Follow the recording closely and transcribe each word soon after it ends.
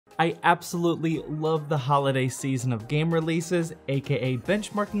I absolutely love the holiday season of game releases, aka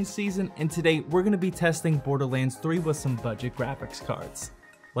benchmarking season, and today we're going to be testing Borderlands 3 with some budget graphics cards.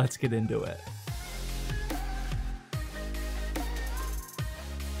 Let's get into it.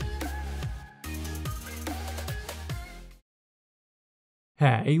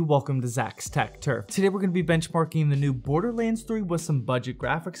 Hey, welcome to Zach's Tech Turf. Today we're going to be benchmarking the new Borderlands 3 with some budget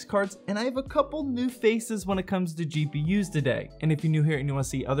graphics cards, and I have a couple new faces when it comes to GPUs today. And if you're new here and you want to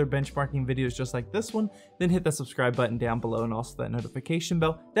see other benchmarking videos just like this one, then hit that subscribe button down below and also that notification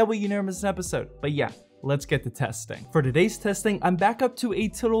bell. That way you never miss an episode. But yeah, let's get to testing. For today's testing, I'm back up to a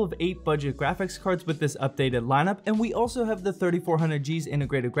total of 8 budget graphics cards with this updated lineup, and we also have the 3400G's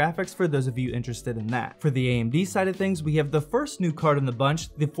integrated graphics for those of you interested in that. For the AMD side of things, we have the first new card in the bunch,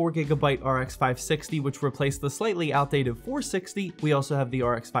 the 4GB RX 560, which replaced the slightly outdated 460. We also have the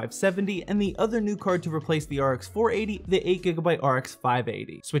RX 570, and the other new card to replace the RX 480, the 8GB RX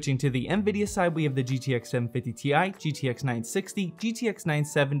 580. Switching to the NVIDIA side, we have the GTX 1050 Ti, GTX 960, GTX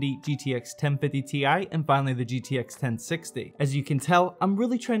 970, GTX 1050 Ti, and finally the GTX 1060. As you can tell, I'm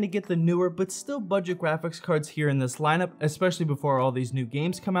really trying to get the newer but still budget graphics cards here in this lineup, especially before all these new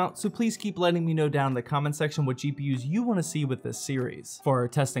games come out, so please keep letting me know down in the comment section what GPUs you want to see with this series. For our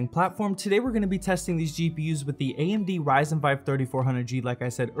testing platform, today we're going to be testing these GPUs with the AMD Ryzen 5 3400G like I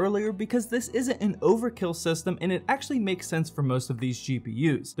said earlier, because this isn't an overkill system and it actually makes sense for most of these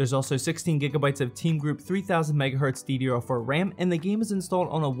GPUs. There's also 16GB of Team Group 3000MHz DDR4 RAM, and the game is installed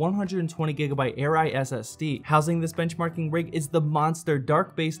on a 120GB Air SSD. Housing this benchmarking rig is the monster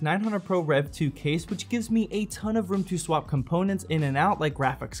Dark Base 900 Pro Rev 2 case, which gives me a ton of room to swap components in and out like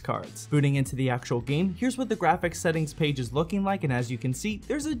graphics cards. Booting into the actual game, here's what the graphics settings page is looking like, and as you can see,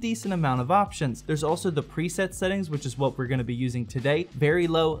 there's a decent amount of options. There's also the preset settings, which is what we're going to be using today. Very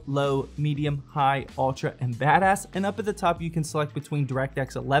low, low, medium, high, ultra, and badass, and up at the top you can select between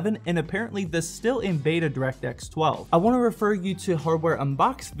DirectX 11 and apparently the still in beta DirectX 12. I want to refer you to Hardware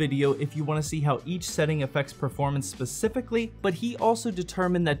Unboxed video if you want to see how each setting affects performance specifically, but he also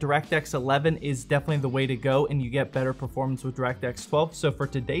determined that DirectX 11 is definitely the way to go and you get better performance with DirectX 12, so for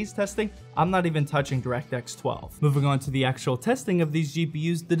today's testing, I'm not even touching DirectX 12. Moving on to the actual testing of these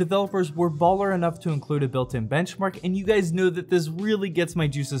GPUs, the developers were baller enough to include a built-in benchmark, and you guys know that this really gets my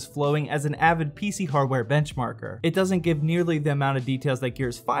juices flowing as an avid PC hardware benchmarker. It doesn't give nearly the amount of details that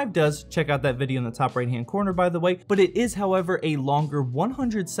Gears 5 does, check out that video in the top right hand corner by the way, but it is however a longer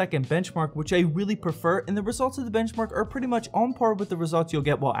 100-second benchmark, which I really prefer, and the results of the benchmark are pretty much on par with the results you'll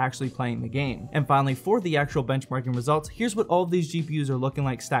get while actually playing the game. And finally, for the actual benchmarking results, here's what all of these GPUs are looking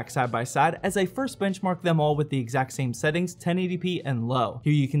like stacked side by side as I first benchmark them all with the exact same settings, 1080p and low.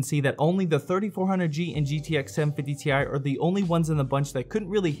 Here you can see that only the 3400G and GTX 1050 Ti are the only ones in the bunch that couldn't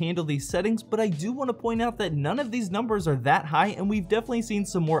really handle these settings, but I do want to point out that none of these numbers are that high, and we've definitely seen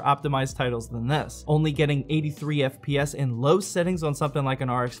some more optimized titles than this. Only getting 83 FPS in low settings on something like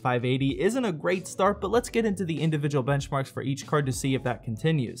an RX 580 isn't a great start, but let's get into the individual benchmarks for each card to see if that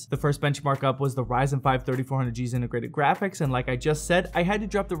continues. The first benchmark up was the Ryzen 5 3400G's integrated graphics, and like I just said, I had to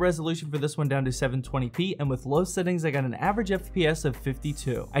drop the resolution for this one down to 720p, and with low settings I got an average FPS of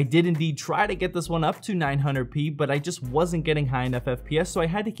 52. I did indeed try to get this one up to 900p, but I just wasn't getting high enough FPS, so I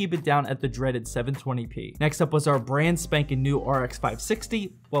had to keep it down at the dreaded 720p. Next up was our brand spanking new RX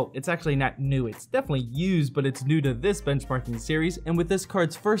 560. Well, it's actually not new, it's definitely used, but it's new to this benchmarking series, and with this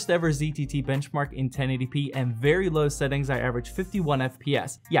card's first ever ZTT benchmark in 1080p and very low settings, I averaged 51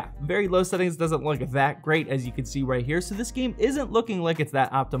 FPS. Yeah, very low settings doesn't look that great as you can see right here, so this game isn't looking like it's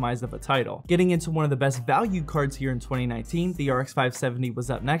that optimized of a title. Getting into one of the best value cards here in 2019, the RX 570 was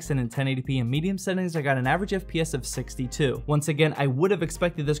up next, and in 1080p and medium settings, I got an average FPS of 62. Once again, I would have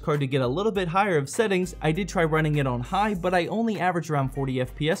expected this card to get a little bit higher of settings. I did try running it on high, but I only averaged around 40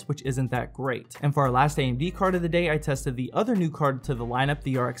 FPS, which isn't that great. And for our last AMD card of the day, I tested the other new card to the lineup,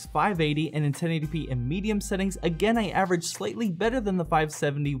 the RX 580, and in 1080p and medium settings, again, I averaged slightly better than the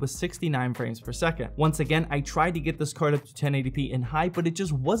 570 with 69 frames per second. Once again, I tried to get this card up to 1080p and high, but it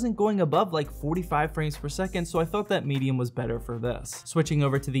just wasn't going above like 45 frames per second, so I thought that medium was better for this. Switching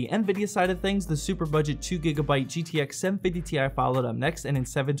over to the NVIDIA side of things, the super budget 2GB GTX 750 Ti followed up next, and in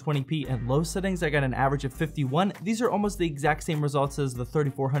 720p and low settings, I got an average of 51. These are almost the exact same results as the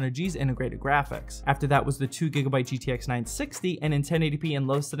 3400G's integrated graphics. After that was the 2GB GTX 960, and in 1080p and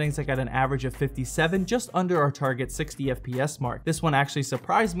low settings, I got an average of of 57, just under our target 60 FPS mark. This one actually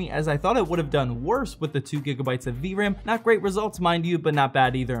surprised me as I thought it would have done worse with the 2GB of VRAM. Not great results, mind you, but not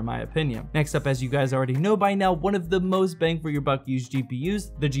bad either in my opinion. Next up, as you guys already know by now, one of the most bang for your buck used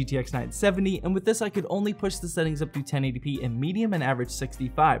GPUs, the GTX 970, and with this I could only push the settings up to 1080p in medium and average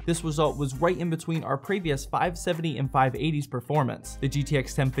 65. This result was right in between our previous 570 and 580s performance. The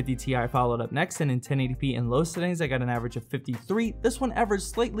GTX 1050 Ti followed up next, and in 1080p in low settings I got an average of 53. This one averaged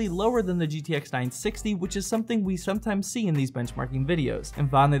slightly lower than the GTX 960, which is something we sometimes see in these benchmarking videos. And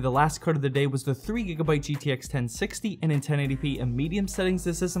finally, the last card of the day was the 3GB GTX 1060, and in 1080p in medium settings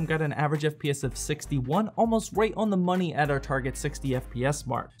the system got an average FPS of 61, almost right on the money at our target 60 FPS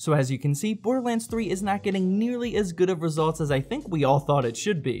mark. So as you can see, Borderlands 3 is not getting nearly as good of results as I think we all thought it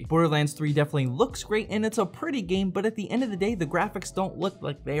should be. Borderlands 3 definitely looks great and it's a pretty game, but at the end of the day the graphics don't look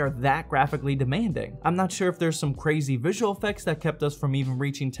like they are that graphically demanding. I'm not sure if there's some crazy visual effects that kept us from even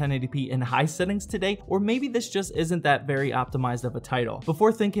reaching 1080p in high settings today, or maybe this just isn't that very optimized of a title.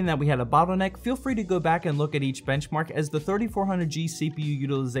 Before thinking that we had a bottleneck, feel free to go back and look at each benchmark, as the 3400G CPU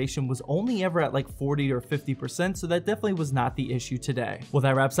utilization was only ever at like 40 or 50%, so that definitely was not the issue today. Well,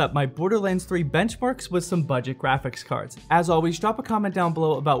 that wraps up my Borderlands 3 benchmarks with some budget graphics cards. As always, drop a comment down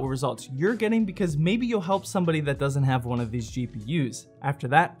below about what results you're getting, because maybe you'll help somebody that doesn't have one of these GPUs. After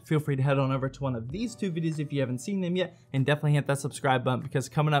that, feel free to head on over to one of these two videos if you haven't seen them yet, and definitely hit that subscribe button, because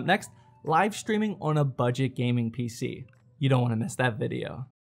coming up next, live streaming on a budget gaming PC. You don't want to miss that video.